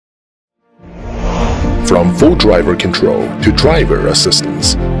from full driver control to driver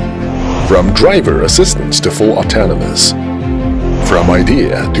assistance, from driver assistance to full autonomous, from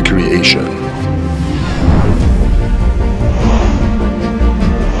idea to creation.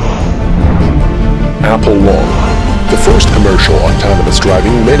 Apolong, the first commercial autonomous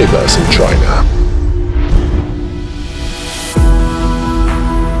driving minibus in China.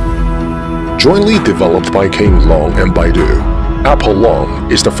 Jointly developed by King Long and Baidu,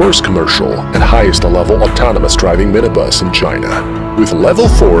 Apolong is the first commercial and highest-level autonomous driving minibus in China, with Level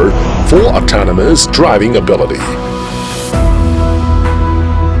 4 full autonomous driving ability.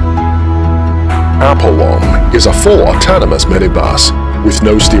 Apolong is a full autonomous minibus with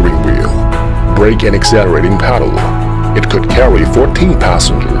no steering wheel, brake and accelerating pedal. It could carry 14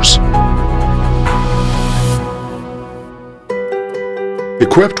 passengers.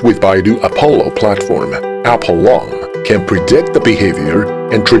 Equipped with Baidu Apollo platform, Apolong can predict the behavior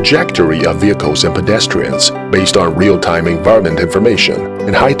and trajectory of vehicles and pedestrians based on real-time environment information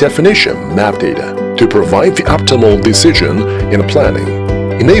and high-definition map data to provide the optimal decision in planning,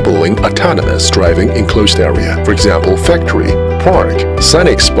 enabling autonomous driving in closed area, for example, factory, park,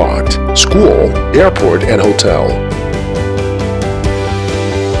 scenic spot, school, airport, and hotel.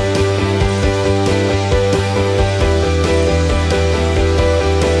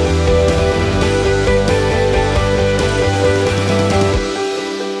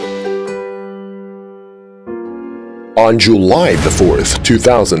 On July 4th,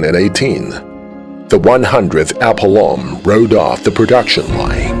 2018, the 100th Apolong rolled off the production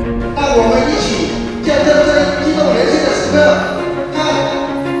line.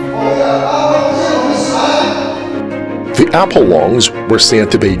 The Apolongs were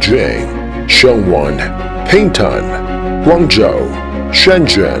sent to Beijing, Shenyang, Pingtan, Guangzhou,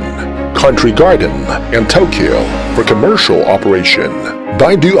 Shenzhen, Country Garden, and Tokyo for commercial operation.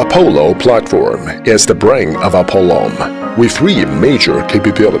 Baidu Apollo platform is the brain of Apolong, with three major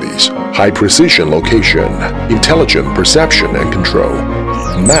capabilities: high-precision location, intelligent perception and control.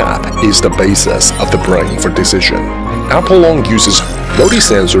 Map is the basis of the brain for decision. Apolong uses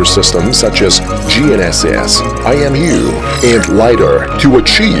multi-sensor systems such as GNSS, IMU, and LiDAR to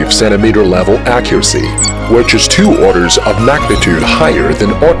achieve centimeter-level accuracy, which is 2 orders of magnitude higher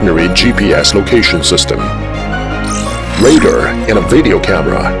than ordinary GPS location system. Radar and a video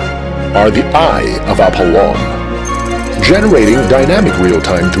camera are the eye of Apolong, generating dynamic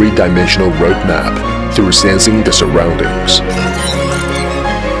real-time 3-dimensional road map through sensing the surroundings.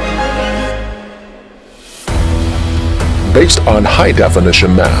 Based on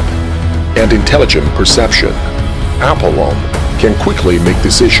high-definition map and intelligent perception, Apolong can quickly make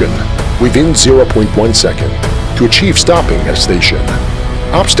decision within 0.1 second to achieve stopping at station,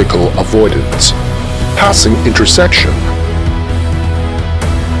 obstacle avoidance, passing intersection,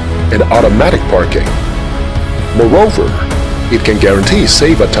 and automatic parking. Moreover, it can guarantee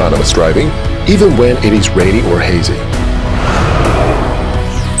safe autonomous driving even when it is rainy or hazy.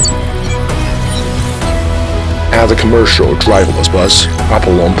 As a commercial driverless bus,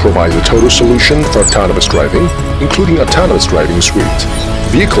 Apolong provides a total solution for autonomous driving, including autonomous driving suite,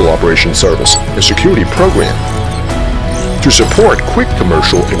 vehicle operation service, and security program to support quick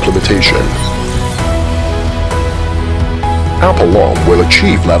commercial implementation. Apolong will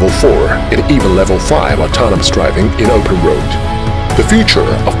achieve Level 4 and even Level 5 autonomous driving in open road. The future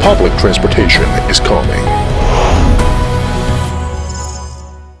of public transportation is coming.